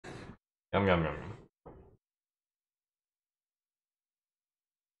Yum yum yum.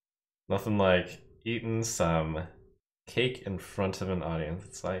 Nothing like eating some cake in front of an audience.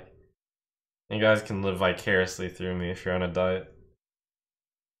 It's like you guys can live vicariously through me if you're on a diet.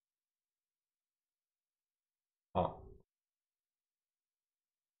 Oh.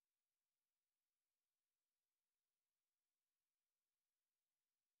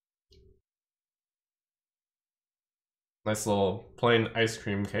 Nice little plain ice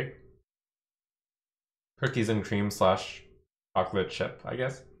cream cake. Cookies and cream slash chocolate chip, I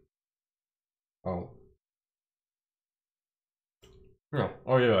guess. Oh. No,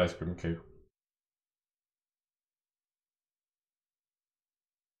 Oreo ice cream cake.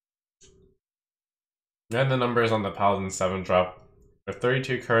 And the numbers on the Paladin 7 drop. With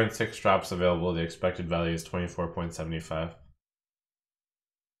 32 current 6 drops available, the expected value is 24.75.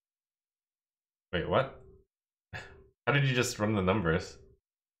 Wait, what? How did you just run the numbers?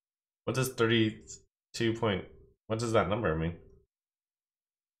 What does 32 point... What does that number mean?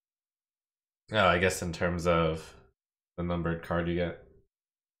 Oh, I guess in terms of the numbered card you get.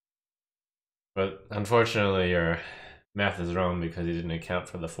 But unfortunately, your math is wrong because you didn't account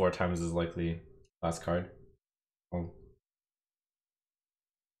for the 4 times as likely last card. Oh.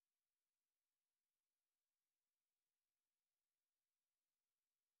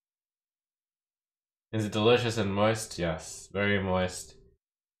 Is it delicious and moist? Yes, very moist.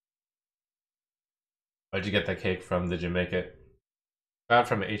 Where'd you get that cake from? Did you make it? Got it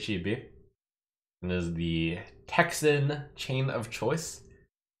from HEB. And is the Texan chain of choice.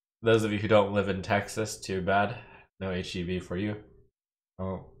 Those of you who don't live in Texas, too bad. No HEB for you.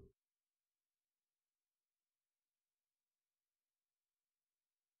 Oh.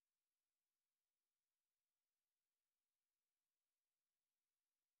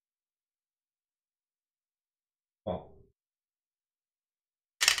 Oh.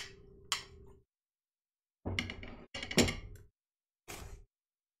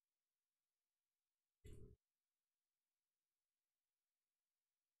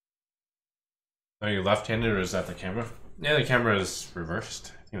 Are you left-handed or is that the camera? Yeah, the camera is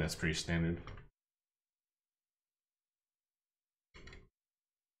reversed. I think that's pretty standard.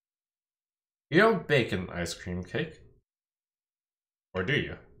 You don't bake an ice cream cake. Or do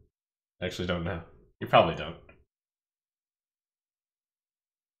you? I actually don't know. You probably don't.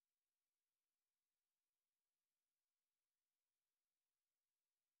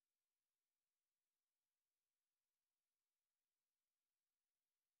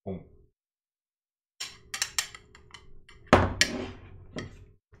 Oh.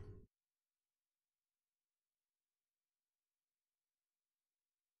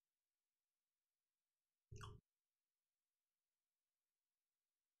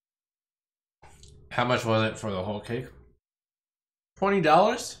 How much was it for the whole cake?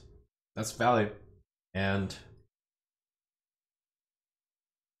 $20? That's value. And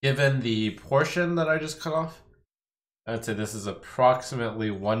given the portion that I just cut off, I'd say this is approximately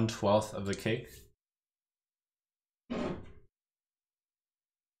 1/12 of the cake.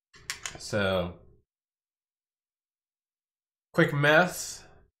 So, quick math.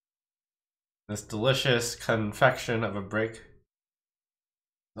 This delicious confection of a brick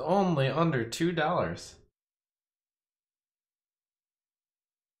is only under $2.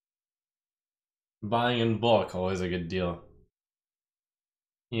 Buying in bulk, always a good deal.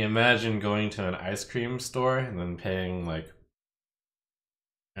 Can you imagine going to an ice cream store and then paying like,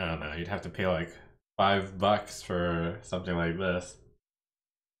 I don't know, you'd have to pay like $5 for something like this.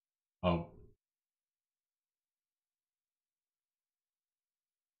 Oh.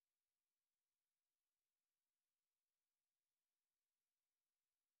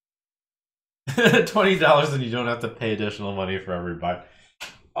 $20 and you don't have to pay additional money for every bite.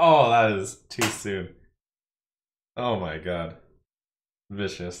 Oh, that is too soon. Oh my god.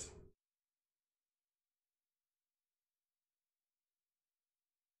 Vicious.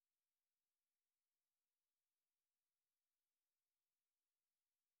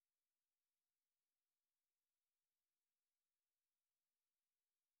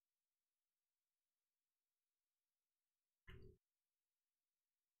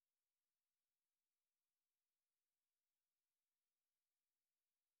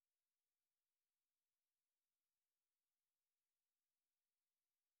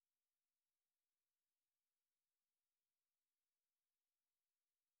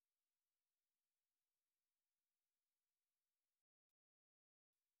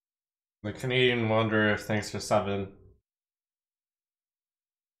 The Canadian Wanderer, thanks for subbing.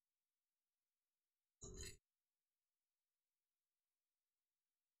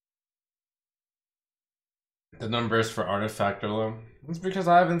 The numbers for Artifact are low. It's because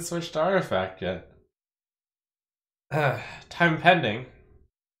I haven't switched to Artifact yet. Time pending.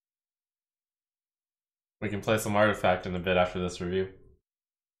 We can play some Artifact in a bit after this review.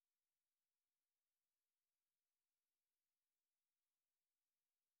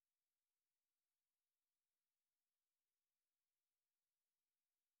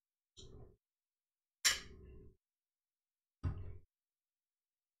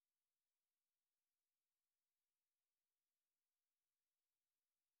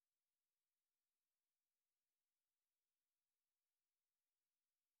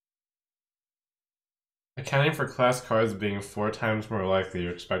 Accounting for class cards being 4 times more likely,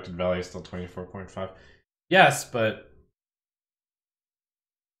 your expected value is still 24.5. Yes, but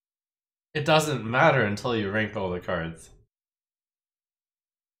it doesn't matter until you rank all the cards.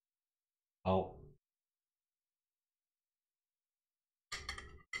 Oh.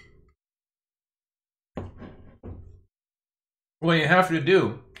 What you have to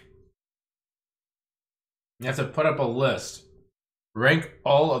do, you have to put up a list, rank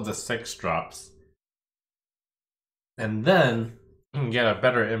all of the 6 drops, and then you can get a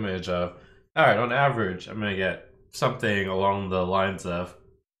better image of, alright, on average, I'm gonna get something along the lines of,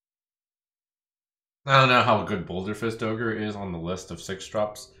 I don't know how good Boulder Fist Ogre is on the list of 6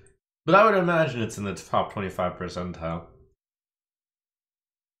 drops, but I would imagine it's in the top 25 percentile.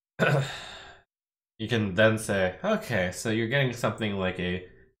 You can then say, okay, so you're getting something like a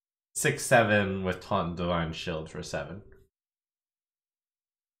 6/7 with Taunt Divine Shield for 7.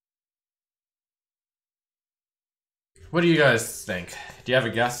 What do you guys think? Do you have a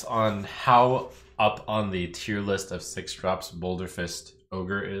guess on how up on the tier list of 6 drops Boulder Fist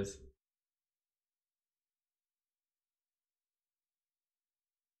Ogre is?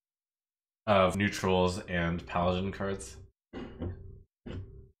 Of neutrals and paladin cards?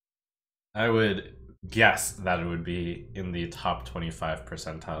 I would guess that it would be in the top 25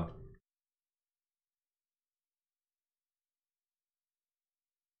 percentile.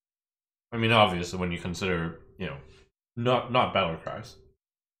 I mean, obviously, when you consider, you know, not battle cries.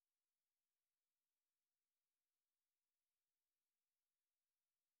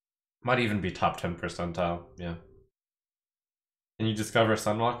 Might even be top 10 percentile, yeah. Can you discover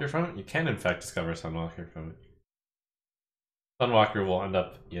Sunwalker from it? You can, in fact, discover Sunwalker from it. Sunwalker will end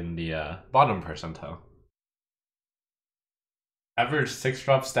up in the bottom percentile. Average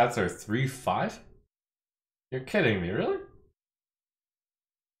 6-drop stats are 3/5? You're kidding me, really?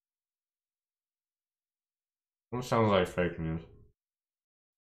 That sounds like fake news.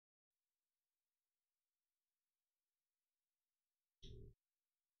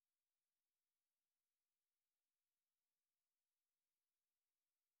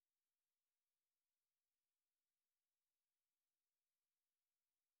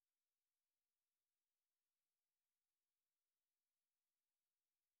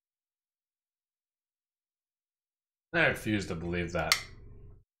 I refuse to believe that.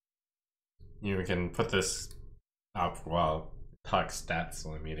 You can put this up while talk stats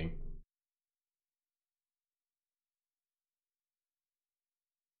while I'm eating.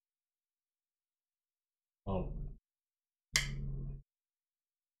 Oh.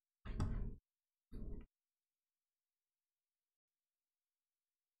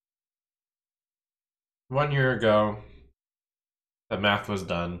 One year ago, the math was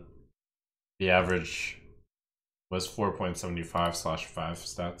done. The average was 4.75/5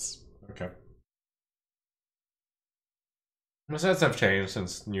 stats. Okay. The stats have changed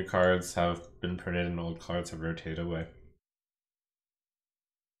since new cards have been printed and old cards have rotated away.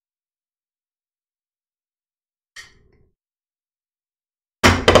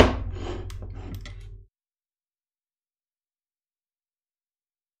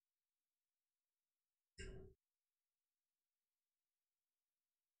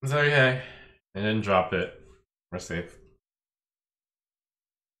 It's okay. I didn't drop it. We're safe.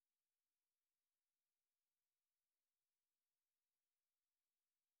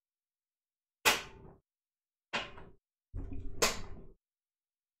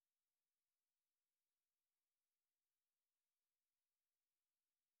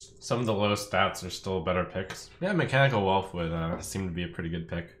 Some of the low stats are still better picks. Yeah, Mechanical Wolf would seem to be a pretty good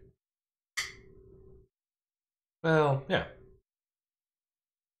pick. Well, yeah.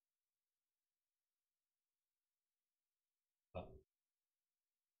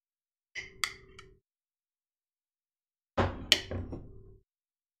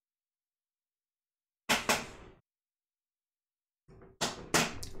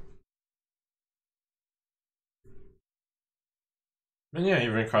 And yeah,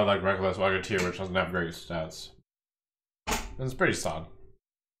 even a card like Reckless Wagateer, which doesn't have great stats. It's pretty solid.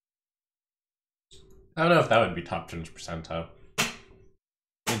 I don't know if that would be top 20 percentile.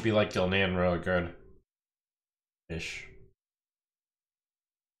 It'd be like Gilnean really good. Ish.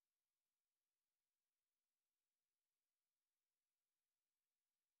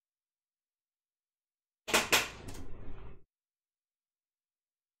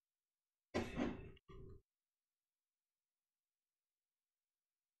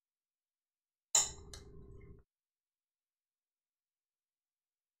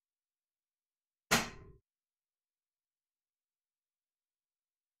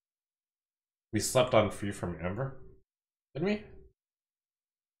 We slept on Free from Ember? Didn't we?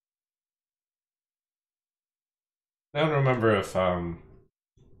 I don't remember if,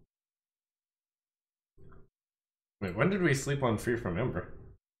 Wait, when did we sleep on Free from Ember?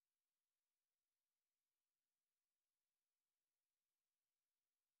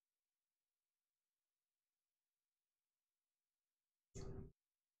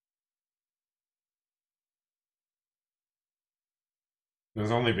 It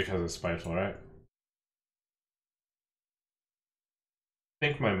was only because of Spiteful, right? I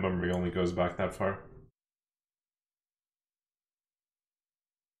think my memory only goes back that far.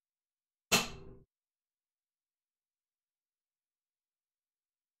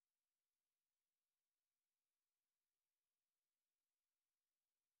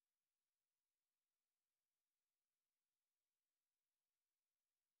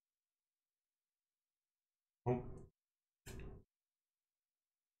 Oh.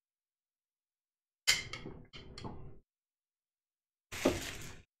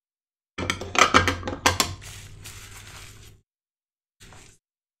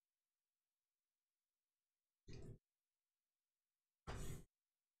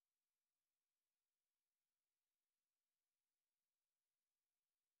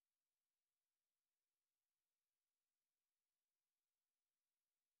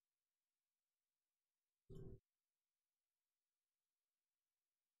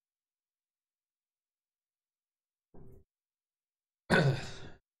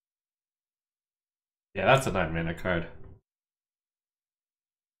 Yeah, that's a 9-mana card.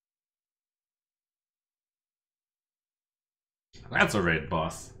 That's a raid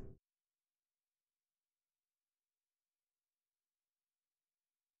boss.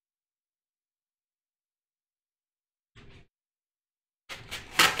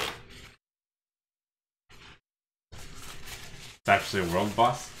 It's actually a world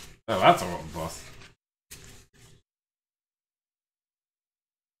boss? Oh, that's a world boss.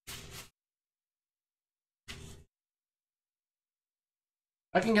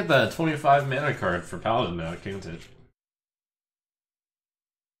 I can get the 25 mana card for Paladin now, can't it?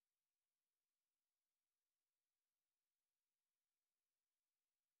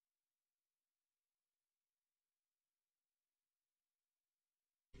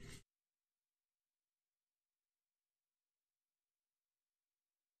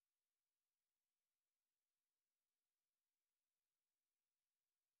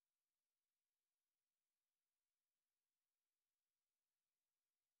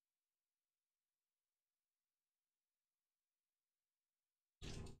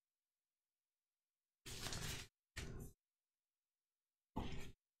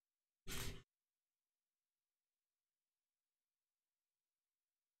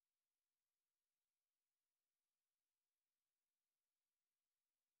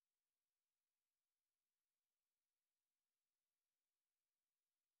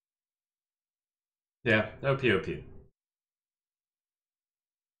 Yeah, OP.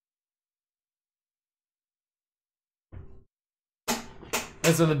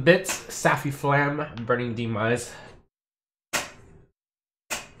 Those are the bits. Sappy Flam, Burning Demise.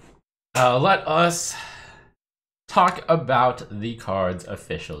 Let us talk about the cards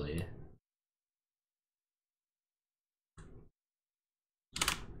officially.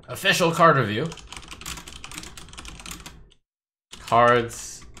 Official card review.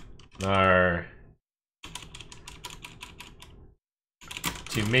 Cards are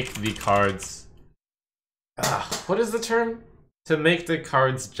to make the cards... what is the term? To make the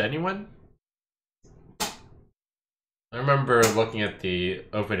cards genuine? I remember looking at the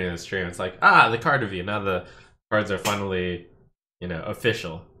opening of the stream, it's like, the card review, now the cards are finally, you know,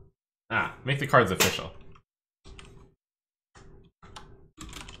 official. Make the cards official.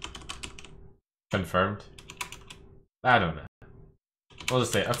 Confirmed? I don't know. We'll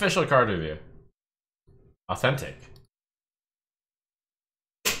just say, official card review. Authentic.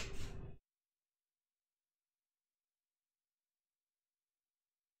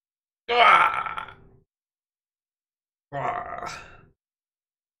 Ah! Ah!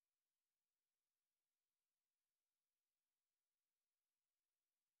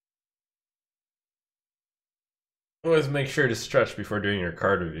 Always make sure to stretch before doing your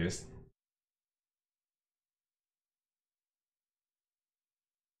card reviews.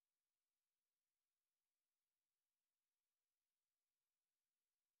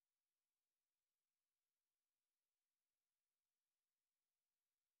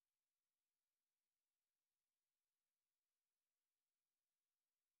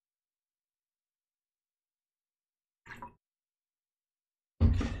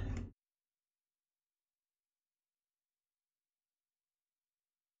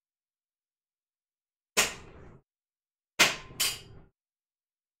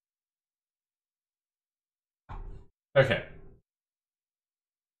 Okay.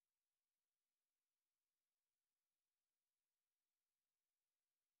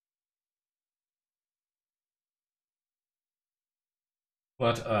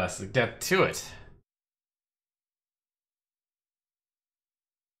 Let us get to it.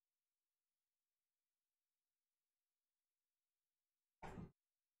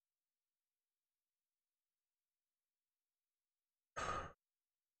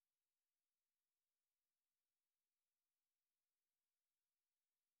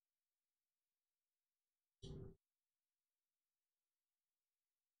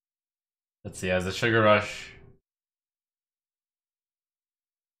 Let's see, has the Sugar Rush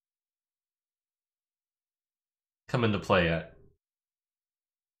come into play yet?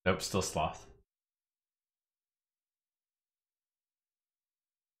 Nope, still Sloth.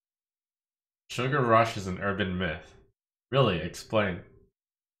 Sugar Rush is an urban myth. Really? Explain.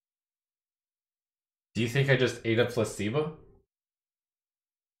 Do you think I just ate a placebo?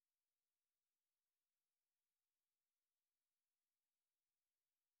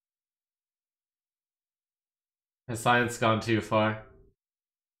 Has science gone too far?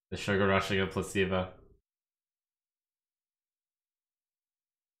 The Sugar Rushing a placebo?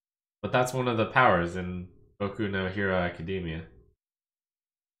 But that's one of the powers in Boku no Hero Academia.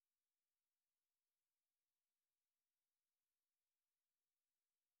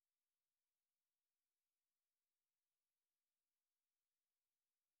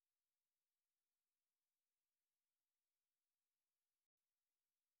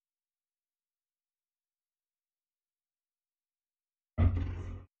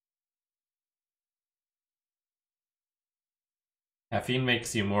 Caffeine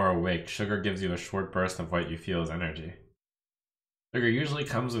makes you more awake. Sugar gives you a short burst of what you feel as energy. Sugar usually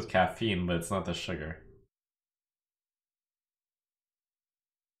comes with caffeine, but it's not the sugar.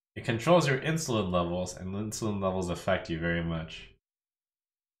 It controls your insulin levels, and insulin levels affect you very much.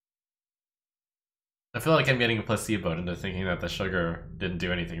 I feel like I'm getting placeboed into thinking that the sugar didn't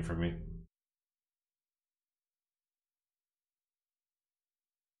do anything for me.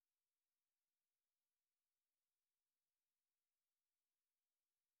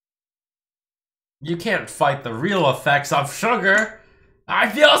 You can't fight the real effects of sugar! I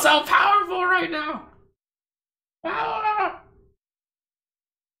feel so powerful right now! Ah!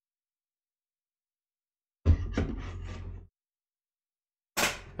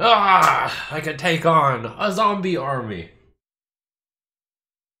 Ah! I could take on a zombie army!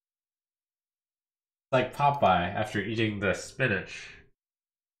 Like Popeye after eating the spinach.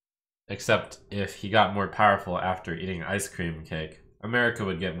 Except if he got more powerful after eating ice cream cake, America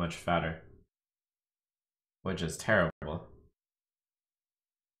would get much fatter. Which is terrible.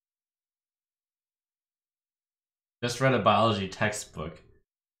 Just read a biology textbook.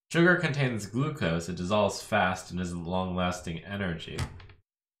 Sugar contains glucose, it dissolves fast and isn't long-lasting energy.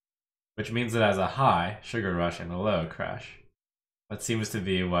 Which means it has a high sugar rush and a low crash. That seems to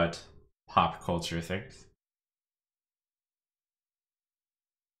be what pop culture thinks.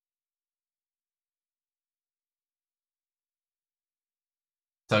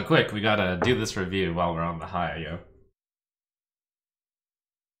 So quick, we gotta do this review while we're on the high, yo.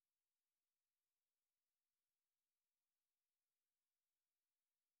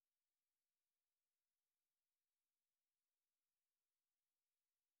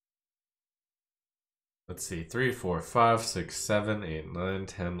 Let's see, 3, 4, 5, 6, 7, 8, 9,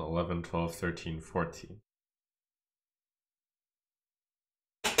 10, 11, 12, 13, 14.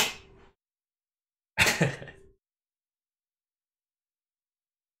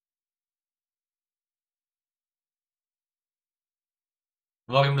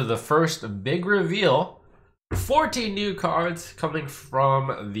 Welcome to the first big reveal. 14 new cards coming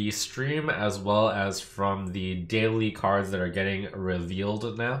from the stream as well as from the daily cards that are getting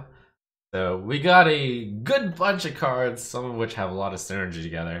revealed now. So we got a good bunch of cards, some of which have a lot of synergy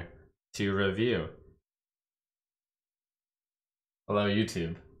together, to review. Hello,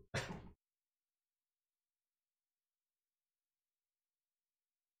 YouTube.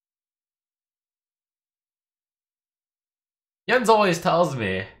 Jens always tells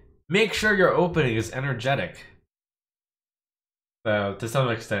me, make sure your opening is energetic. So, to some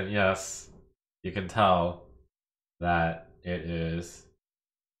extent, yes, you can tell that it is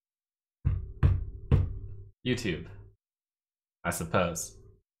YouTube, I suppose.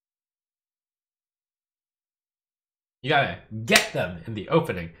 You gotta get them in the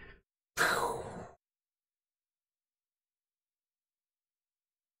opening.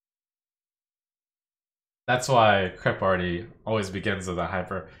 That's why Crep Party always begins with a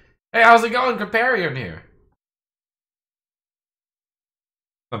hyper. Hey, how's it going, Creparian here?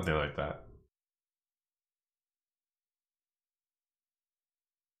 Something like that.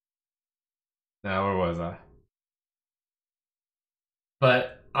 Now, where was I?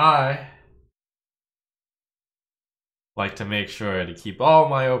 But I like to make sure to keep all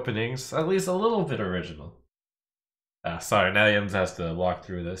my openings at least a little bit original. Sorry, now Jens has to walk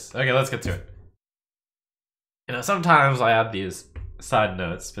through this. Okay, let's get to it. You know, sometimes I add these side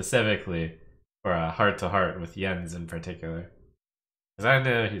notes specifically for a heart-to-heart with Jens in particular. Because I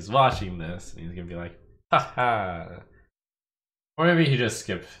know he's watching this, and he's gonna be like, haha. Or maybe he just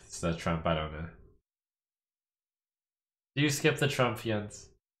skips the Trump, I don't know. Do you skip the Trump, Jens?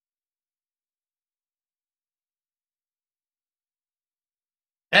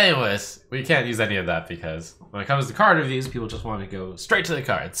 Anyways, we can't use any of that because when it comes to card reviews, people just want to go straight to the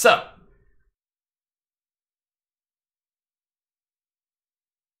card. So,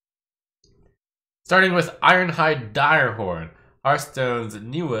 starting with Ironhide Direhorn, Hearthstone's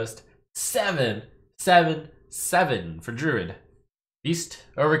newest 7/7/7 for Druid. Beast,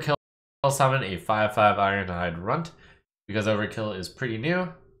 Overkill, summon a 5/5 Ironhide Runt. Because Overkill is pretty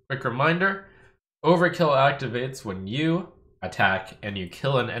new, quick reminder, Overkill activates when you attack and you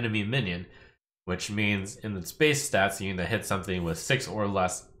kill an enemy minion, which means in the base stats you need to hit something with 6 or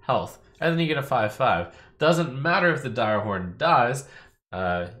less health, and then you get a 5/5. Doesn't matter if the Direhorn dies,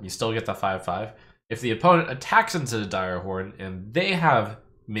 you still get the 5/5. If the opponent attacks into the Direhorn and they have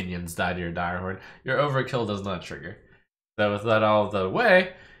minions die to your Direhorn, your Overkill does not trigger. So with that out of the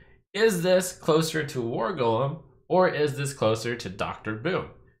way, is this closer to War Golem, or is this closer to Dr.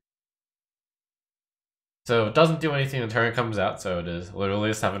 Boom? So it doesn't do anything until it comes out, so it is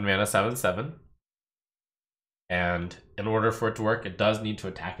literally a 7 mana 7/7. And in order for it to work, it does need to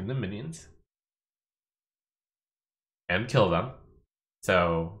attack into minions. And kill them.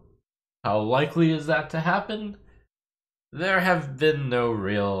 So how likely is that to happen? There have been no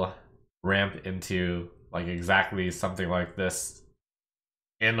real ramp into like exactly something like this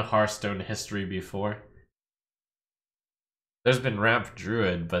in Hearthstone history before. There's been ramp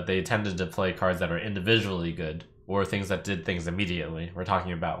Druid, but they tended to play cards that are individually good, or things that did things immediately. We're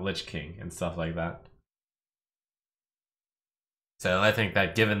talking about Lich King and stuff like that. So I think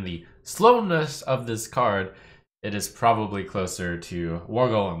that given the slowness of this card, it is probably closer to War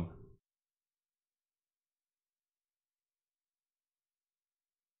Golem.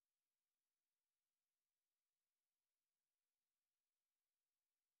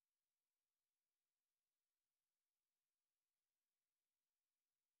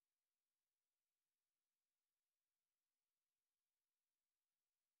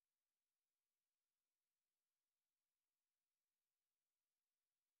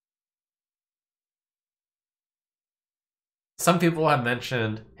 Some people have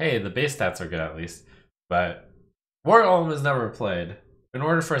mentioned, hey, the base stats are good at least, but War Golem is never played. In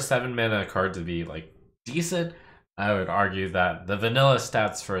order for a 7 mana card to be like decent, I would argue that the vanilla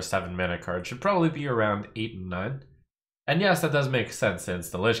stats for a 7 mana card should probably be around 8 and 9. And yes, that does make sense since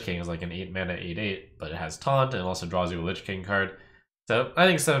the Lich King is like an 8 mana 8/8, but it has Taunt and also draws you a Lich King card. So I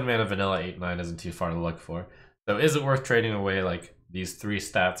think 7 mana vanilla 8/9 isn't too far to look for. So is it worth trading away like these 3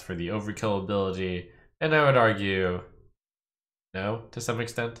 stats for the Overkill ability? And I would argue no, to some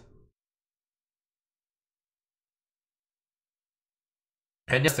extent.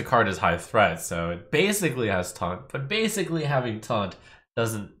 And yes, the card is high threat, so it basically has Taunt, but basically having Taunt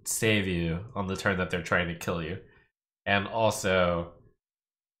doesn't save you on the turn that they're trying to kill you. And also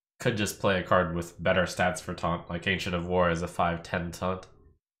could just play a card with better stats for Taunt, like Ancient of War is a 5/10 Taunt.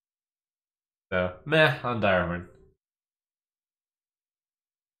 So, meh on Direhorn.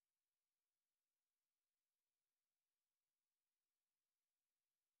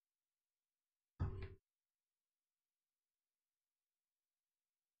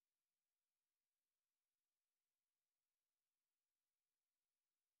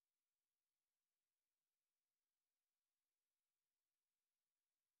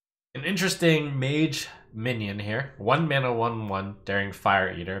 An interesting mage minion here. 1 mana 1/1 Daring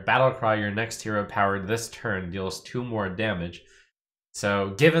Fire Eater. Battlecry, your next hero powered this turn deals 2 more damage.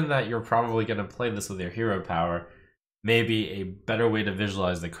 So given that you're probably going to play this with your hero power, maybe a better way to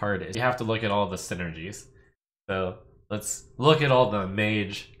visualize the card is you have to look at all the synergies. So let's look at all the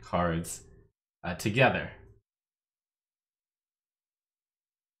mage cards together.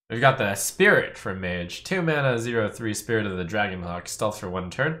 We've got the Spirit for Mage. 2 mana, 0/3 Spirit of the Dragonhawk. Stealth for 1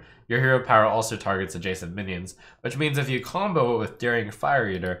 turn. Your hero power also targets adjacent minions, which means if you combo it with Daring Fire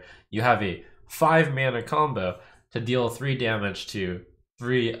Eater, you have a 5 mana combo to deal 3 damage to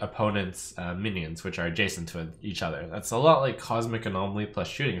 3 opponents' minions, which are adjacent to each other. That's a lot like Cosmic Anomaly plus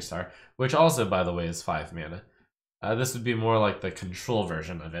Shooting Star, which also, by the way, is 5 mana. This would be more like the control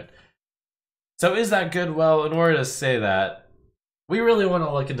version of it. So is that good? Well, in order to say that, we really want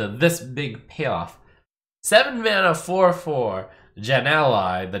to look into this big payoff. 7 mana 4/4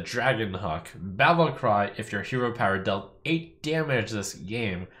 Jan'alai the Dragonhawk. Battle Cry, if your hero power dealt 8 damage this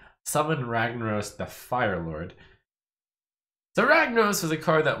game, summon Ragnaros the Fire Lord. So Ragnaros was a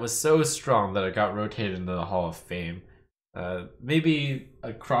card that was so strong that it got rotated into the Hall of Fame. Maybe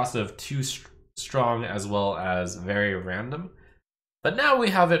a cross of too strong as well as very random. But now we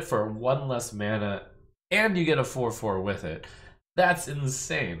have it for 1 less mana, and you get a 4/4 with it. That's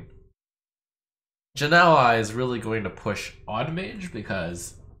insane. Jan'alai is really going to push Odd Mage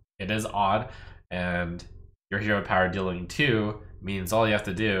because it is odd, and your hero power dealing 2 means all you have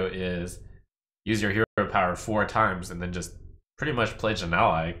to do is use your hero power 4 times and then just pretty much play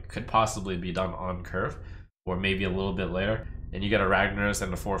Jan'alai. Could possibly be done on curve, or maybe a little bit later, and you get a Ragnaros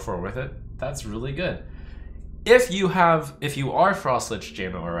and a 4/4 with it. That's really good. If you are Frostlich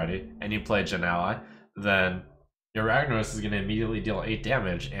Jaina already and you play Jan'alai, then your Ragnaros is going to immediately deal 8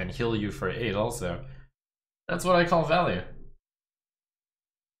 damage and heal you for 8 also. That's what I call value.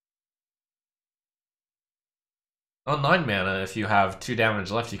 On 9 mana, if you have 2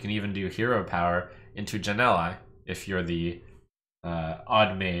 damage left, you can even do hero power into Jan'alai if you're the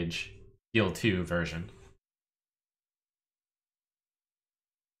Odd Mage heal 2 version.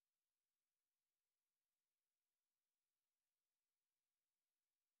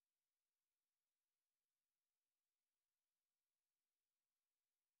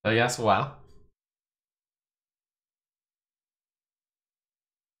 So yes, wow.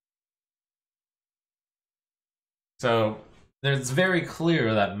 So it's very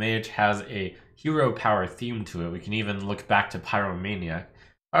clear that Mage has a hero power theme to it. We can even look back to Pyromaniac.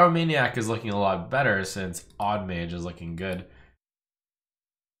 Pyromaniac is looking a lot better since Odd Mage is looking good.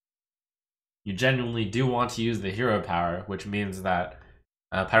 You genuinely do want to use the hero power, which means that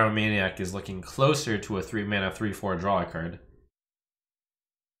Pyromaniac is looking closer to a 3 mana 3/4 draw card.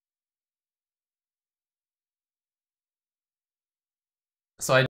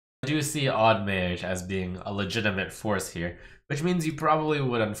 So I do see Odd Mage as being a legitimate force here, which means you probably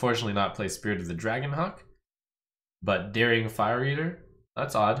would unfortunately not play Spirit of the Dragonhawk, but Daring Fire Eater,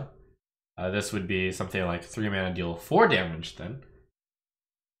 that's odd. This would be something like 3 mana deal 4 damage then.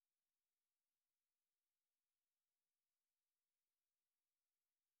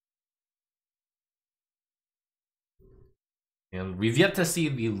 And we've yet to see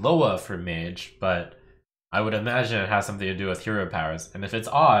the Loa for Mage, but I would imagine it has something to do with hero powers. And if it's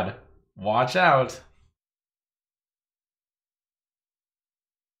odd, watch out!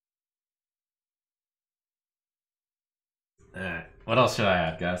 What else should I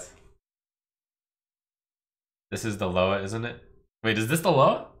add, guys? This is the Loa, isn't it? Wait, is this the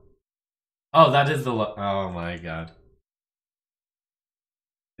Loa? Oh, that is the Loa. Oh my god.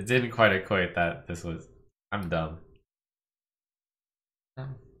 It didn't quite equate that this was... I'm dumb.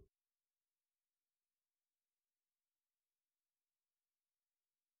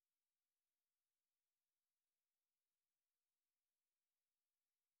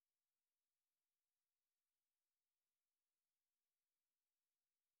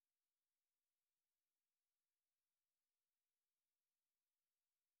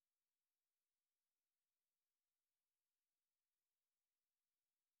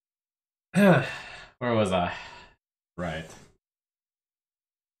 Where was I? Right.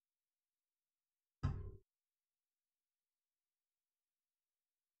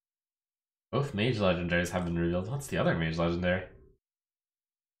 Both mage legendaries have been revealed. What's the other mage legendary?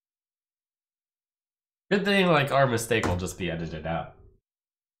 Good thing, like, our mistake will just be edited out.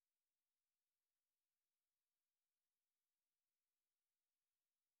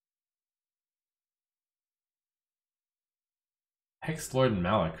 Hexlord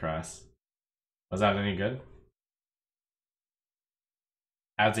Malacross. Was that any good?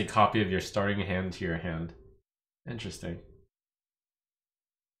 Adds a copy of your starting hand to your hand. Interesting.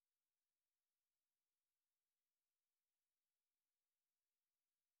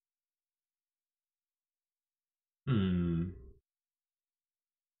 Hmm.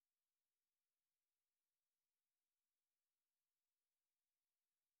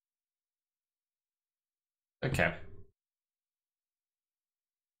 Okay.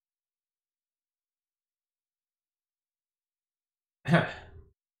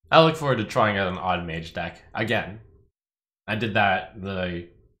 I look forward to trying out an odd mage deck again. I did that with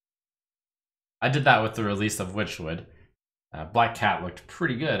the release of Witchwood. Black Cat looked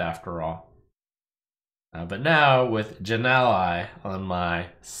pretty good after all. But now with Janali on my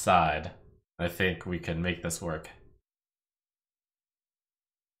side, I think we can make this work.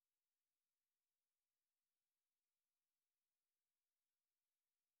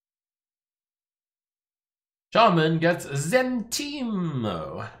 Shaman gets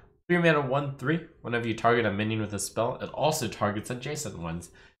Zentimo. 3 mana 1/3. Whenever you target a minion with a spell, it also targets adjacent ones.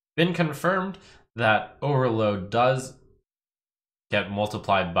 Been confirmed that Overload does get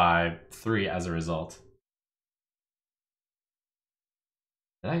multiplied by 3 as a result.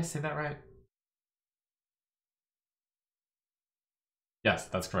 Did I say that right? Yes,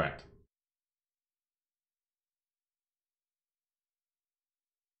 that's correct.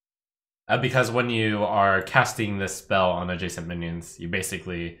 Because when you are casting this spell on adjacent minions, you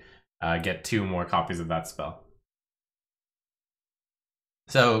basically get 2 more copies of that spell.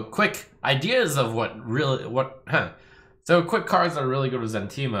 So quick ideas of So quick cards that are really good with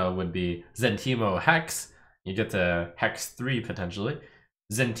Zentimo would be Zentimo Hex. You get to Hex 3 potentially.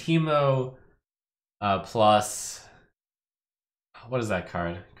 Zentimo plus... What is that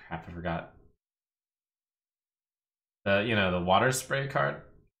card? Crap, I forgot. The water spray card.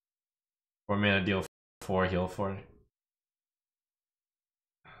 4 mana, deal 4, heal 4.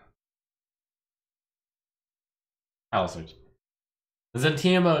 Title Search.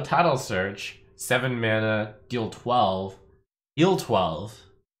 Zentimo Title Search. 7 mana, deal 12, heal 12.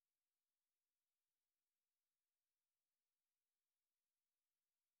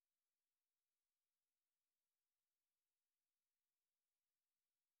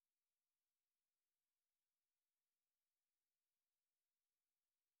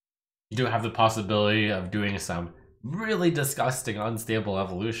 You do have the possibility of doing some really disgusting unstable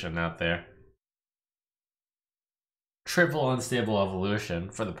evolution out there. Triple unstable evolution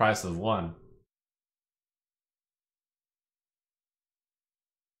for the price of 1.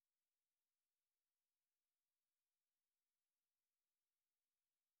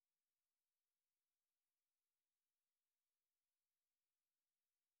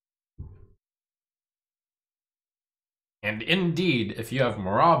 And indeed, if you have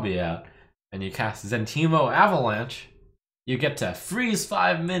Morabi out and you cast Zentimo Avalanche, you get to freeze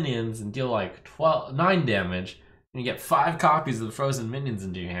 5 minions and deal like 9 damage, and you get 5 copies of the frozen minions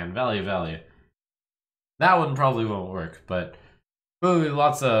into your hand. Value. That one probably won't work, but really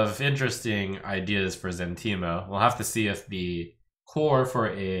lots of interesting ideas for Zentimo. We'll have to see if the core for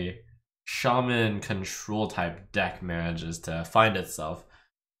a shaman control type deck manages to find itself.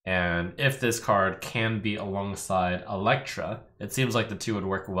 And if this card can be alongside Electra, it seems like the two would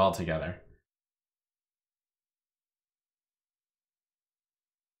work well together.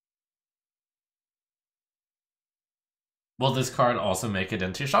 Will this card also make it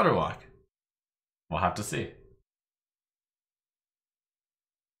into Shudderwock? We'll have to see.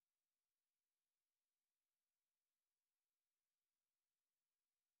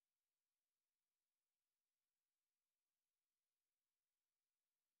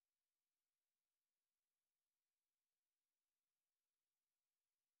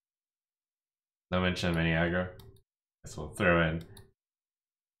 No mention of any aggro. Guess we'll throw in.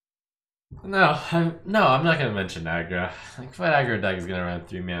 No, I'm not gonna mention aggro. Like, what aggro deck is gonna run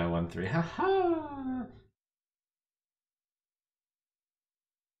 3 mana 1/3? Haha.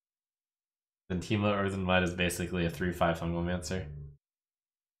 Zentimo Earthen Might is basically a 3/5 Fungalmancer.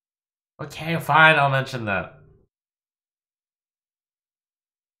 Okay, fine, I'll mention that.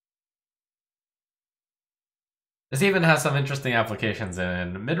 This even has some interesting applications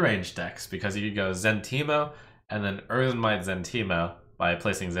in mid-range decks, because you could go Zentimo and then Earthen Might Zentimo by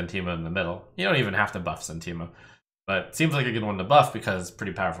placing Zentimo in the middle. You don't even have to buff Zentimo, but it seems like a good one to buff because it's a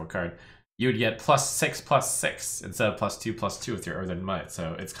pretty powerful card. You would get +6/+6 instead of +2/+2 with your Earthen Might,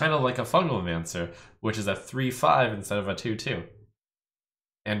 so it's kind of like a Fungalmancer, which is a 3/5 instead of a 2/2.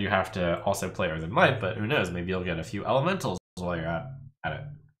 And you have to also play Earthen Might, but who knows, maybe you'll get a few elementals while you're at it.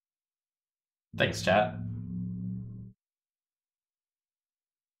 Thanks, chat.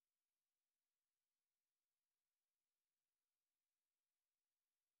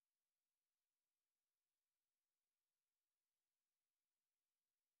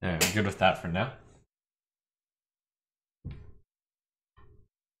 Yeah, I'm good with that for now.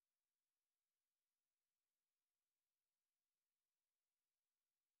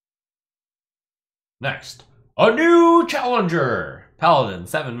 Next, a new challenger! Paladin,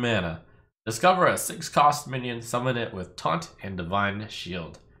 7 mana. Discover a 6-cost minion, summon it with Taunt and Divine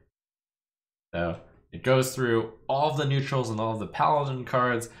Shield. So it goes through all of the neutrals and all of the Paladin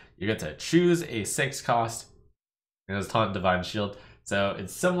cards. You get to choose a 6-cost, and it's Taunt and Divine Shield. So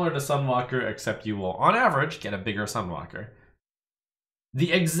it's similar to Sunwalker, except you will, on average, get a bigger Sunwalker.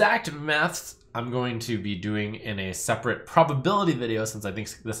 The exact maths I'm going to be doing in a separate probability video, since I think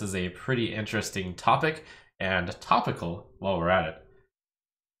this is a pretty interesting topic and topical while we're at it.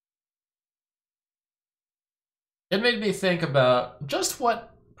 It made me think about just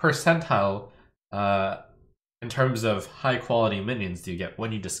what percentile in terms of high quality minions do you get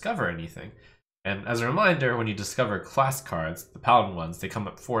when you discover anything. And as a reminder, when you discover class cards, the Paladin ones, they come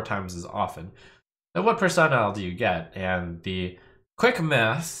up 4 times as often. So what percentile do you get? And the quick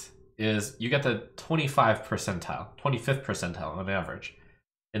math is you get the 25th percentile on average,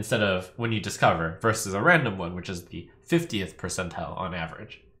 instead of when you discover, versus a random one, which is the 50th percentile on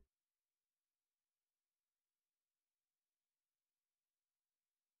average.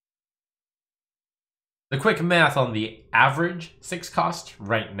 The quick math on the average 6-cost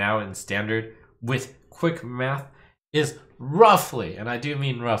right now in Standard with quick math is roughly, and I do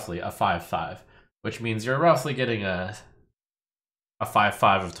mean roughly, a 5/5, which means you're roughly getting a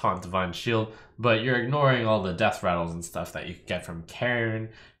 5/5 of Taunt Divine Shield, but you're ignoring all the death rattles and stuff that you can get from Cairn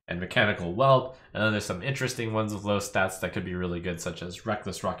and Mechanical Whelp, and then there's some interesting ones with low stats that could be really good, such as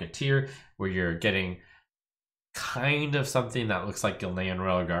Reckless Rocketeer, where you're getting kind of something that looks like Gilnean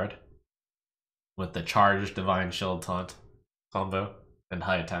Railguard with the charged Divine Shield Taunt combo and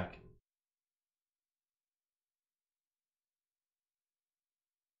high attack.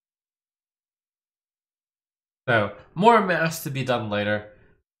 So, more maths to be done later.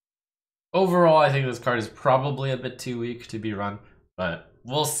 Overall, I think this card is probably a bit too weak to be run, but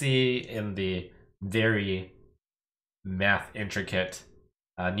we'll see in the very math intricate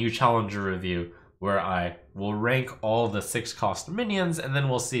new challenger review, where I will rank all the 6-cost minions, and then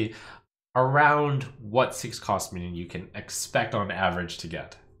we'll see around what 6-cost minion you can expect on average to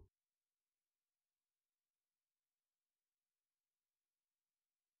get.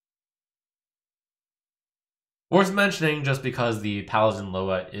 Worth mentioning, just because the Paladin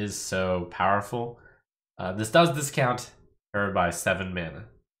Loa is so powerful, this does discount her by 7 mana.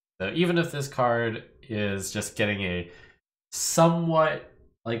 So even if this card is just getting a somewhat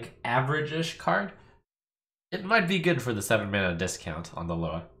like average-ish card, it might be good for the 7 mana discount on the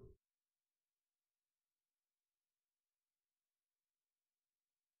Loa.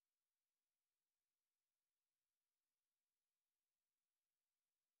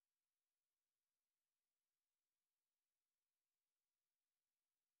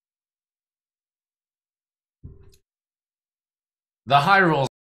 The high rolls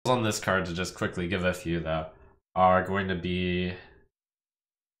on this card, to just quickly give a few though, are going to be...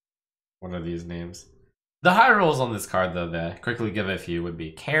 what are these names? The high rolls on this card though, that quickly give a few, would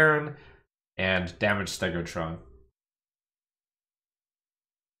be Cairn and Damage Stegotron.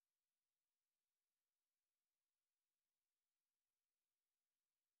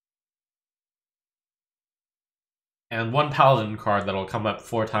 And one Paladin card that'll come up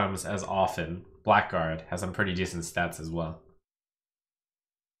 4 times as often, Blackguard, has some pretty decent stats as well.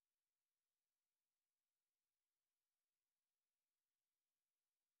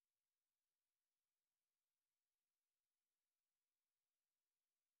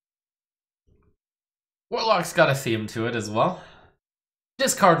 Warlock's got a theme to it as well.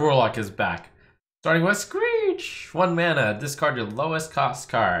 Discard Warlock is back. Starting with Screech! 1 mana, discard your lowest cost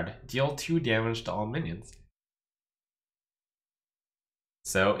card. Deal 2 damage to all minions.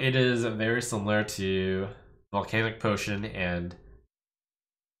 So it is very similar to Volcanic Potion and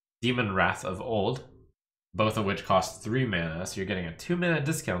Demon Wrath of old, both of which cost 3 mana, so you're getting a 2 mana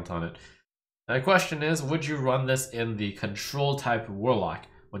discount on it. Now the question is, would you run this in the control type Warlock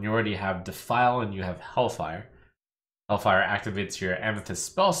when you already have Defile and you have Hellfire? Hellfire activates your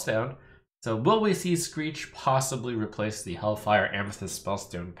Amethyst Spellstone, so will we see Screech possibly replace the Hellfire Amethyst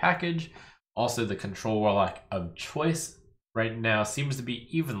Spellstone package? Also, the control Warlock of choice right now seems to be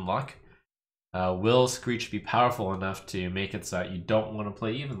Even Luck. Will Screech be powerful enough to make it so that you don't want to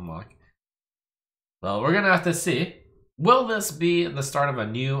play Even Luck? Well, we're going to have to see. Will this be the start of a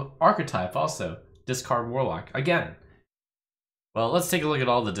new archetype also? Discard Warlock again. Well, let's take a look at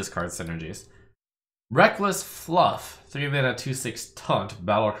all the discard synergies. Reckless Fluff, 3 mana 2/6 Taunt,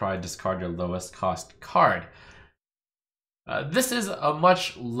 Battlecry, discard your lowest cost card. This is a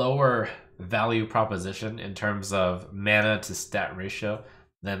much lower value proposition in terms of mana to stat ratio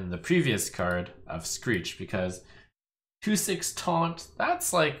than the previous card of Screech, because 2/6 Taunt,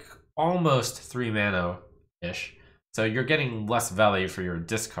 that's like almost 3 mana-ish. So you're getting less value for your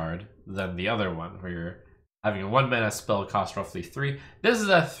discard than the other one, where you're having a 1 mana spell cost roughly 3. This is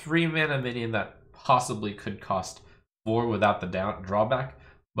a 3 mana minion that possibly could cost 4 without the drawback,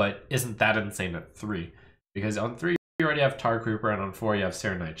 but isn't that insane at 3? Because on 3 you already have Tar Creeper, and on 4 you have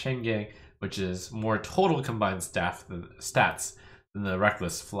Serenite Chain Gang, which is more total combined stats than the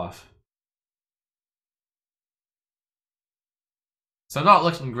Reckless Fluff. So not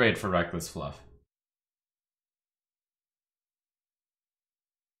looking great for Reckless Fluff.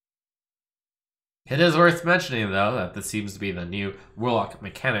 It is worth mentioning, though, that this seems to be the new Warlock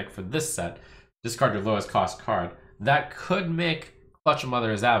mechanic for this set. Discard your lowest cost card. That could make Clutch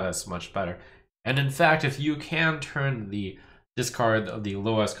Mother's Abyss much better. And in fact, if you can turn the discard of the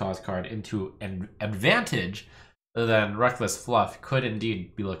lowest cost card into an advantage, then Reckless Fluff could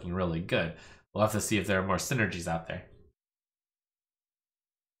indeed be looking really good. We'll have to see if there are more synergies out there.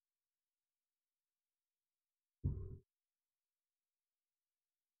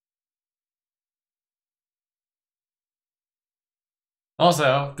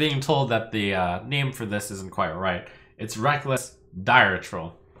 Also, being told that the name for this isn't quite right. It's Reckless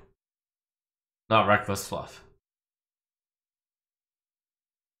Direhorn, not Reckless Fluff.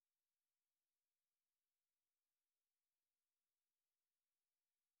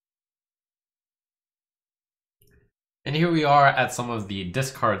 And here we are at some of the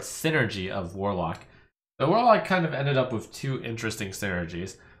discard synergy of Warlock. The Warlock kind of ended up with 2 interesting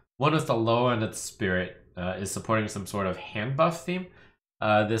synergies. One is the low end of Spirit is supporting some sort of hand buff theme.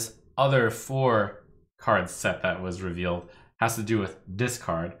 This other 4 card set that was revealed has to do with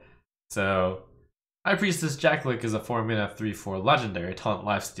discard. So, High Priestess Jeklick is a 4 mana 3/4 legendary Taunt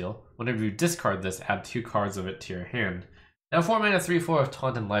Lifesteal. Whenever you discard this, add 2 cards of it to your hand. Now 4 mana 3/4 of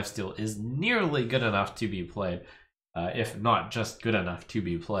Taunt and Lifesteal is nearly good enough to be played, if not just good enough to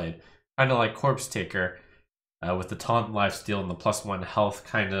be played. Kind of like Corpse Taker, with the Taunt Lifesteal and the +1 health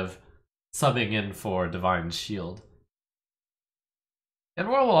kind of subbing in for Divine Shield. And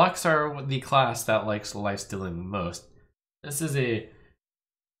Warlocks are the class that likes lifestealing most. This is a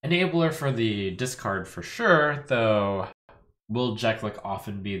enabler for the discard for sure, though will Jeklick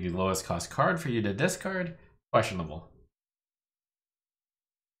often be the lowest cost card for you to discard? Questionable.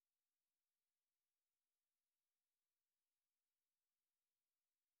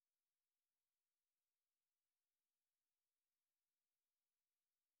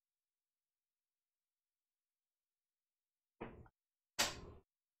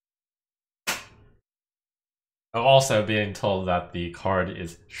 I'm also being told that the card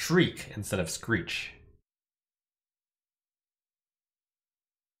is Shriek instead of Screech.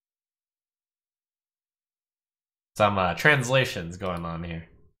 Some translations going on here.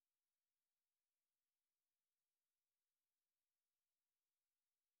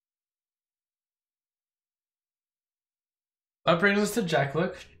 That brings us to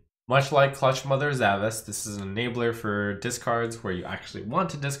Jeklick. Much like Clutch Mother's Abyss, this is an enabler for discards where you actually want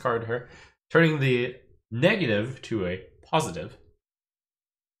to discard her, turning the negative to a positive.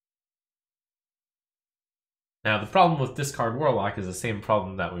 Now, the problem with discard Warlock is the same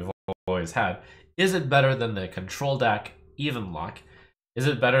problem that we've always had. Is it better than the control deck Even Lock? Is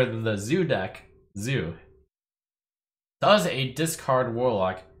it better than the Zoo deck Zoo? Does a discard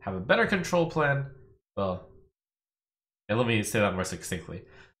Warlock have a better control plan? Well, and let me say that more succinctly.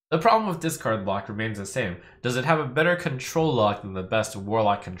 The problem with discard lock remains the same. Does it have a better control lock than the best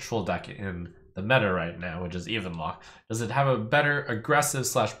Warlock control deck in the meta right now, which is Even Lock? Does it have a better aggressive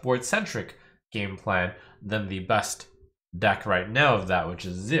 / board centric game plan than the best deck right now of that, which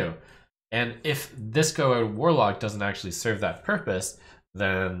is Zoo? And if Disco Warlock doesn't actually serve that purpose,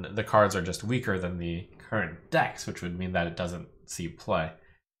 then the cards are just weaker than the current decks, which would mean that it doesn't see play.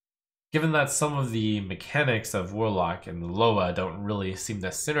 Given that some of the mechanics of Warlock and the Loa don't really seem to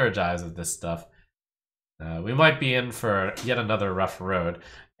synergize with this stuff, we might be in for yet another rough road,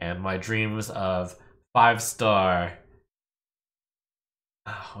 and my dreams of 5-star...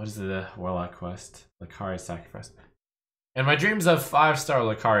 what is the Warlock quest? Lakari Sacrifice. And my dreams of 5-star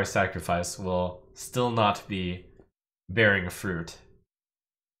Lakari Sacrifice will still not be bearing fruit.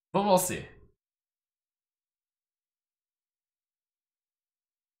 But we'll see.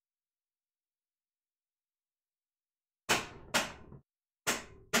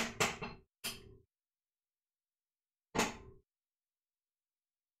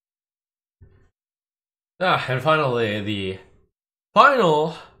 And finally, the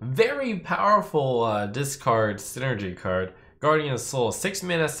final, very powerful discard synergy card, Guardian Soul. 6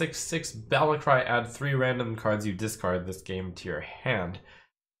 mana, 6/6 Battlecry, add 3 random cards you discard this game to your hand.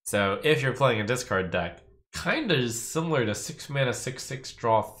 So if you're playing a discard deck, kind of similar to 6 mana, 6/6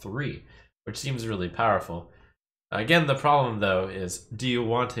 draw 3, which seems really powerful. Again, the problem though is, do you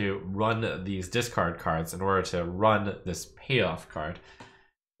want to run these discard cards in order to run this payoff card?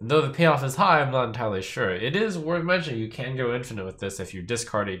 And though the payoff is high, I'm not entirely sure. It is worth mentioning you can go infinite with this if you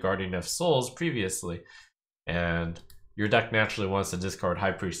discard a Guardian of Souls previously, and your deck naturally wants to discard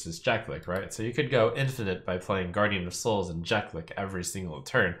High Priestess Jeklick, right? So you could go infinite by playing Guardian of Souls and Jeklick every single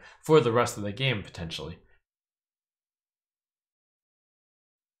turn for the rest of the game, potentially.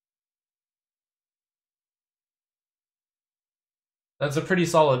 That's a pretty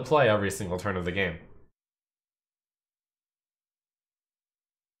solid play every single turn of the game.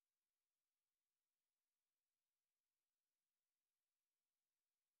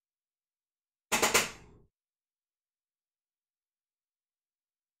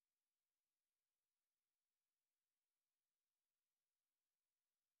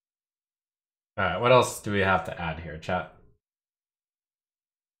 Alright, what else do we have to add here, chat?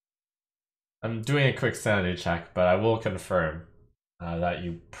 I'm doing a quick sanity check, but I will confirm that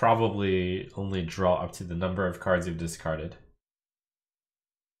you probably only draw up to the number of cards you've discarded.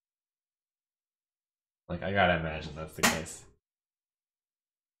 Like, I gotta imagine that's the case.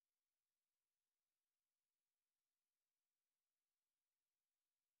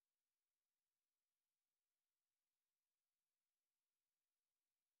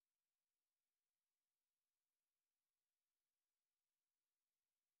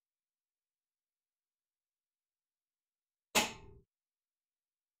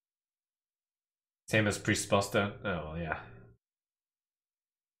 Same as Priestess. Oh, well, yeah.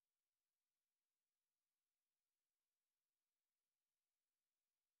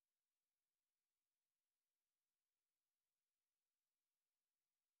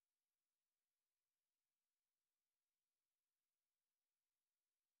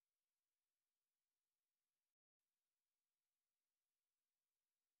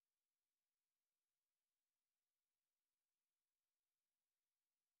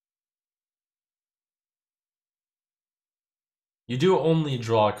 You do only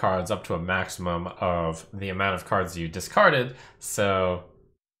draw cards up to a maximum of the amount of cards you discarded, so,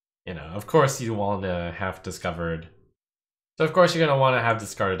 you know, of course you want to have discovered... So of course you're going to want to have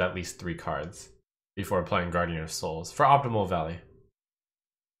discarded at least 3 cards before playing Guardian of Souls for optimal value.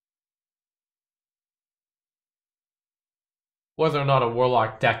 Whether or not a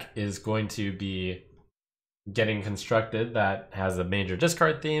Warlock deck is going to be getting constructed that has a major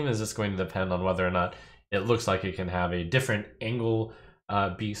discard theme is just going to depend on whether or not it looks like it can have a different angle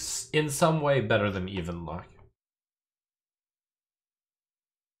be in some way better than even luck.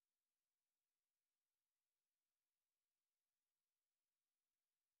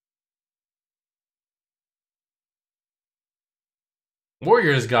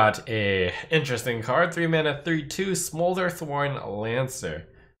 Warriors got a interesting card, 3 mana, 3/2, Smolderthorn Lancer.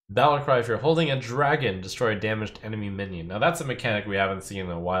 Battlecry, if you're holding a dragon, destroy a damaged enemy minion. Now that's a mechanic we haven't seen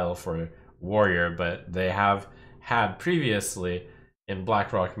in a while for Warrior, but they have had previously in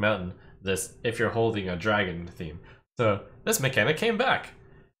Blackrock Mountain this if you're holding a dragon theme. So this mechanic came back.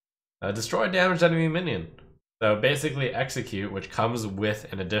 Destroy a damaged enemy minion. So basically execute, which comes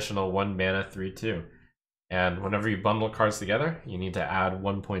with an additional 1 mana 3/2. And whenever you bundle cards together, you need to add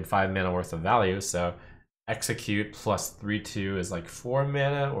 1.5 mana worth of value. So execute plus 3/2 is like 4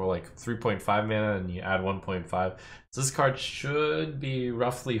 mana or like 3.5 mana, and you add 1.5. So this card should be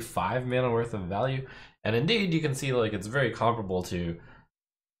roughly 5 mana worth of value. And indeed, you can see like it's very comparable to...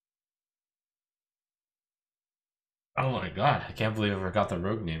 Oh my god, I can't believe I forgot the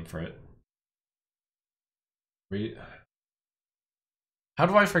rogue name for it. How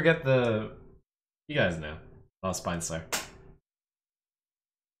do I forget the... You guys know. Valspine Slayer.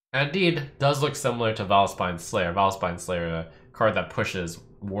 And indeed, does look similar to Valspine Slayer. Valspine Slayer, a card that pushes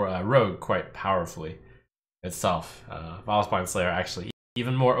Rogue quite powerfully itself. Valspine Slayer actually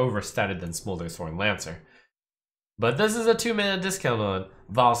even more overstated than Smolderthorn Lancer. But this is a 2 mana discount on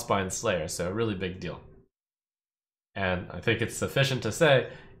Valspine Slayer, so a really big deal. And I think it's sufficient to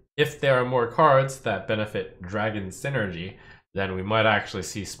say, if there are more cards that benefit Dragon Synergy, then we might actually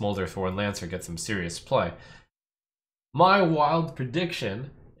see Smolderthorn Lancer get some serious play. My wild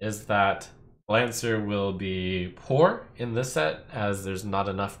prediction is that Lancer will be poor in this set, as there's not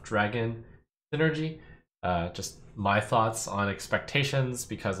enough Dragon Synergy. Just my thoughts on expectations,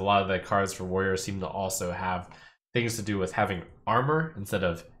 because a lot of the cards for Warriors seem to also have things to do with having armor instead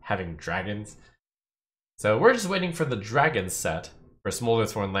of having dragons. So we're just waiting for the dragon set for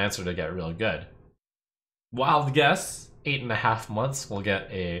Smolderthorn Lancer to get real good. Wild guess, 8.5 months we'll get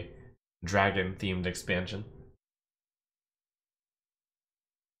a dragon themed expansion.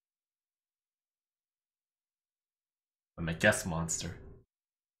 I'm a guess monster.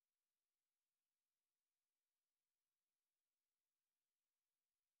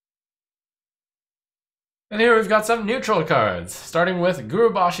 And here we've got some neutral cards, starting with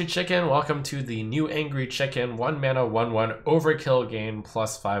Gurubashi Chicken. Welcome to the new Angry Chicken, 1 mana, 1/1, overkill, gain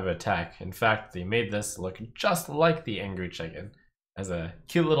 +5 attack. In fact, they made this look just like the Angry Chicken, as a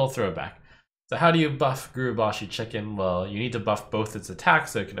cute little throwback. So how do you buff Gurubashi Chicken? Well, you need to buff both its attack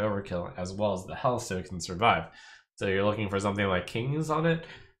so it can overkill, as well as the health so it can survive. So you're looking for something like Kings on it,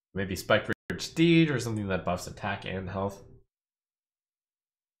 maybe Spike Ridge Steed, or something that buffs attack and health.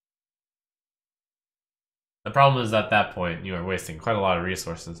 The problem is at that point, you are wasting quite a lot of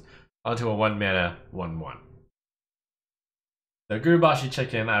resources onto a 1 mana, 1/1. The Gurubashi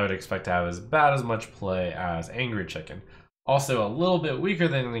Chicken I would expect to have about as much play as Angry Chicken. Also a little bit weaker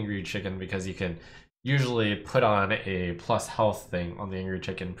than Angry Chicken because you can usually put on a plus health thing on the Angry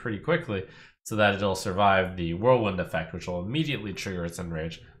Chicken pretty quickly so that it'll survive the Whirlwind effect, which will immediately trigger its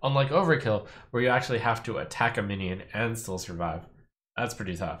Enrage. Unlike Overkill, where you actually have to attack a minion and still survive. That's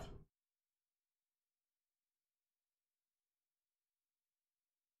pretty tough.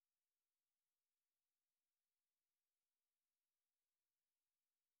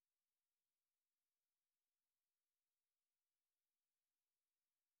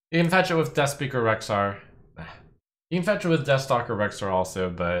 You can fetch it with Deathspeaker Rexar. You can fetch it with Deathstalker Rexar also,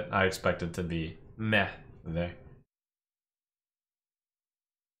 but I expect it to be meh there.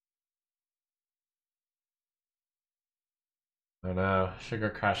 Oh no, sugar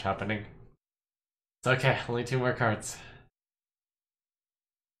crash happening. It's okay, only 2 more cards.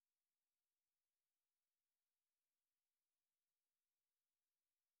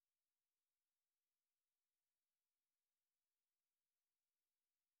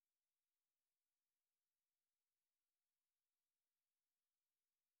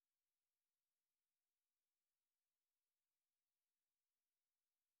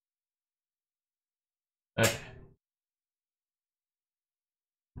 Okay.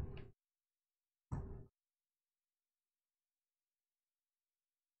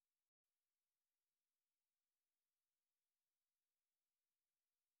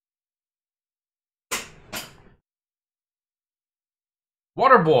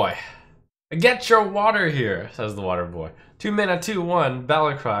 Waterboy! Get your water here, says the Waterboy. 2 mana, 2/1,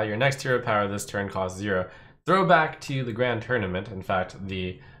 Battlecry. Your next hero power this turn costs 0. Throwback to the Grand Tournament. In fact,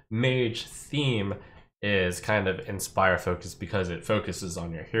 the mage theme is kind of Inspire focused because it focuses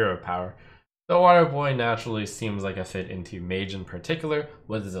on your hero power. The Waterboy naturally seems like a fit into mage in particular.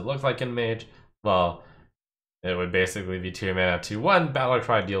 What does it look like in mage? Well, it would basically be 2 mana, 2/1,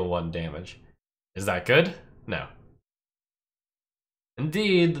 Battlecry, deal 1 damage. Is that good? No.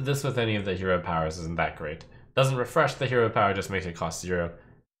 Indeed, this with any of the hero powers isn't that great. Doesn't refresh the hero power, just makes it cost 0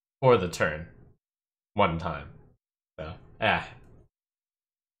 for the turn. 1 time. So,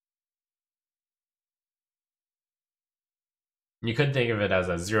 You could think of it as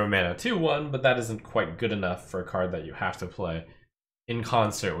a 0 mana 2/1, but that isn't quite good enough for a card that you have to play in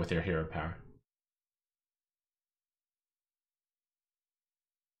concert with your hero power.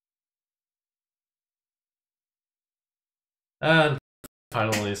 And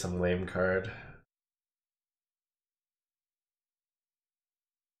finally, some lame card.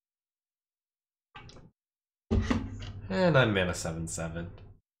 And I'm mana 7/7.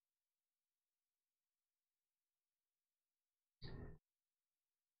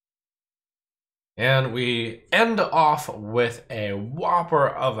 And we end off with a whopper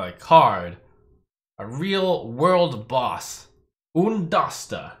of a card. A real world boss.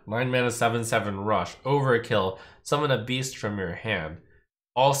 Oondasta. 9 mana 7/7 rush. Overkill. Summon a beast from your hand.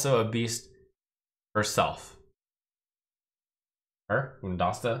 Also a beast herself. Her?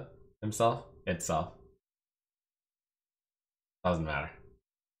 Oondasta? Himself? Itself. Doesn't matter.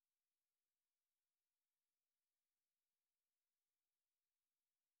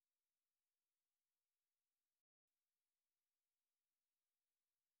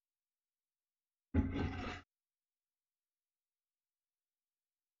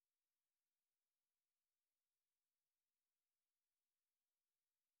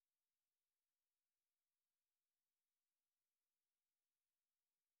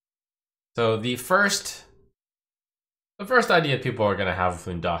 So the first idea people are gonna have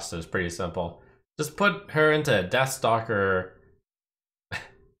with Oondasta is pretty simple. Just put her into Deathstalker.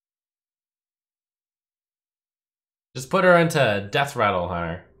 Just put her into Death Rattle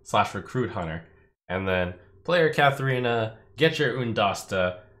Hunter / Recruit Hunter, and then play your Katharina, get your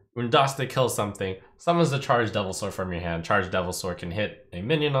Oondasta. Oondasta kills something, summons the Charged Devil Sword from your hand. Charged Devil Sword can hit a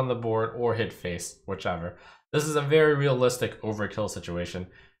minion on the board or hit face, whichever. This is a very realistic overkill situation.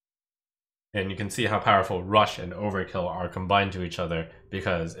 And you can see how powerful Rush and Overkill are combined to each other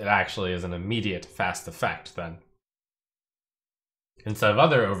because it actually is an immediate fast effect then. Instead of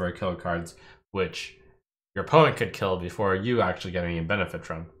other Overkill cards, which your opponent could kill before you actually get any benefit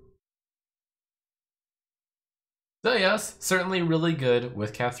from. So yes, certainly really good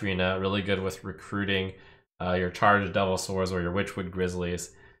with Katharina, really good with recruiting your charged Devil Swords or your Witchwood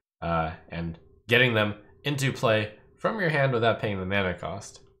Grizzlies, and getting them into play from your hand without paying the mana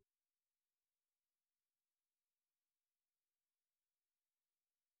cost.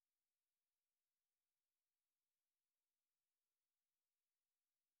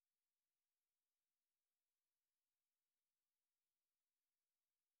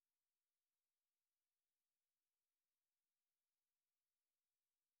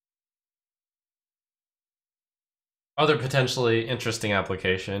 Other potentially interesting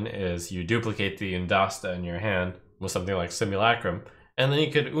application is you duplicate the Oondasta in your hand with something like Simulacrum, and then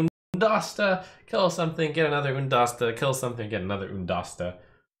you could Oondasta, kill something, get another Oondasta, kill something, get another Oondasta.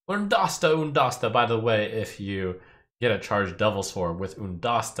 Oondasta, by the way, if you get a charged Devil Sword with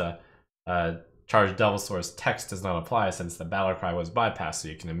Oondasta, charged Devil Sword's text does not apply since the battle cry was bypassed, so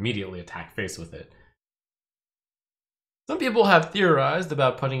you can immediately attack face with it. Some people have theorized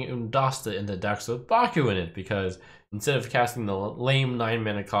about putting Oondasta in the decks with Baku in it, because instead of casting the lame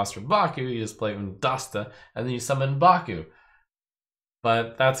 9-mana cost for Baku, you just play Oondasta and then you summon Baku.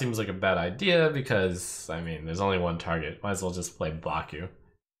 But that seems like a bad idea because, I mean, there's only one target. Might as well just play Baku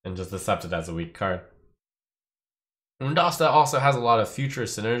and just accept it as a weak card. Oondasta also has a lot of future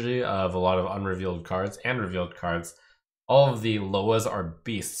synergy of a lot of unrevealed cards and revealed cards. All of the Loas are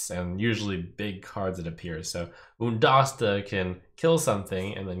beasts and usually big cards that appear. So Oondasta can kill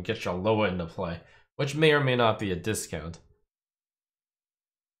something and then get your Loa into play, which may or may not be a discount.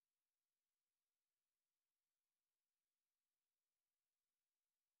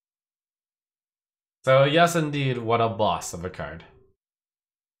 So yes, indeed, what a boss of a card.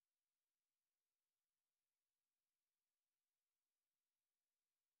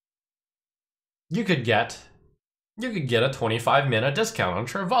 You could get a 25 mana discount on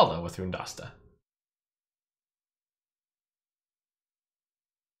Charvala with Oondasta.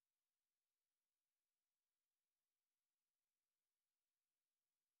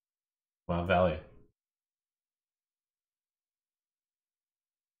 Well, value.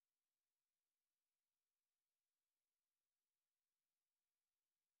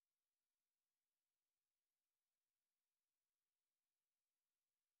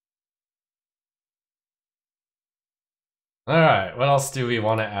 Alright, what else do we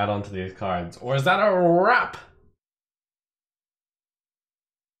want to add onto these cards? Or is that a wrap?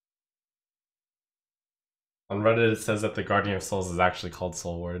 On Reddit it says that the Guardian of Souls is actually called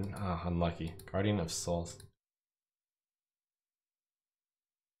Soul Ward. Oh, unlucky. Guardian of Souls.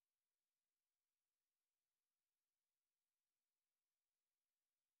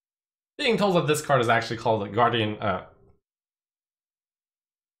 Being told that this card is actually called the Guardian,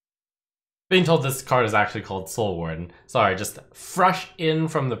 being told this card is actually called Soul Warden. Sorry, just fresh in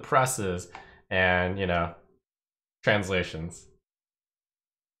from the presses and, you know, translations.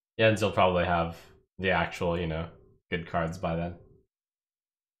 Jens will probably have the actual, you know, good cards by then.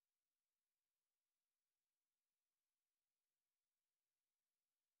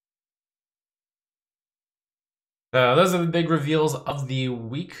 Those are the big reveals of the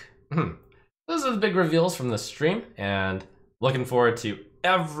week. Those are the big reveals from the stream, and looking forward to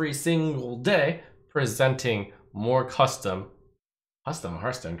every single day presenting more custom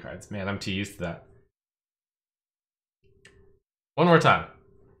Hearthstone cards. Man, I'm too used to that. One more time.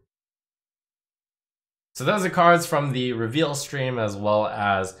 So those are cards from the reveal stream as well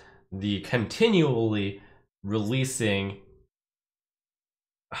as the continually releasing.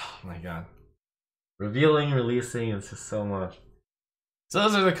 Oh my god. Revealing, releasing, it's just so much. So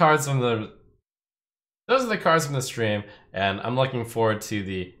those are the cards from the stream, and I'm looking forward to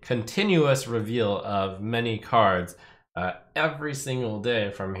the continuous reveal of many cards every single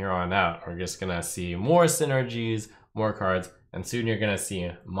day from here on out. We're just gonna see more synergies, more cards, and soon you're gonna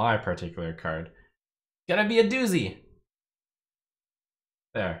see my particular card. It's gonna be a doozy.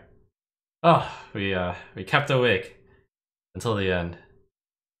 There. Oh, we kept awake until the end.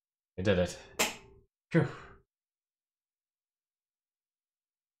 We did it. Phew.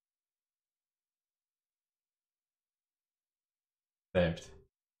 Saved.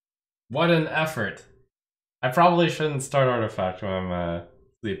 What an effort. I probably shouldn't start Artifact when I'm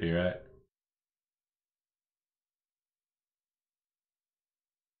sleepy, right?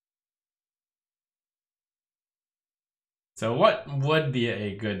 So what would be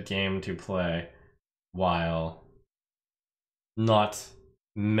a good game to play while not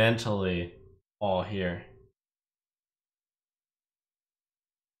mentally all here?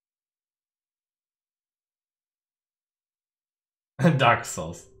 Dark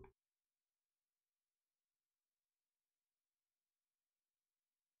Souls.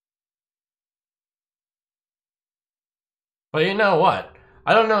 But you know what?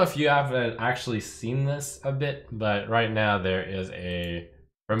 I don't know if you haven't actually seen this a bit, but right now there is a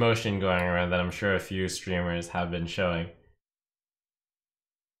promotion going around that I'm sure a few streamers have been showing.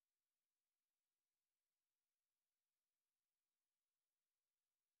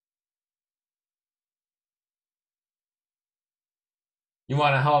 You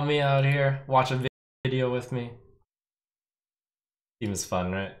want to help me out here? Watch a video with me? Seems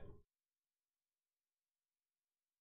fun, right?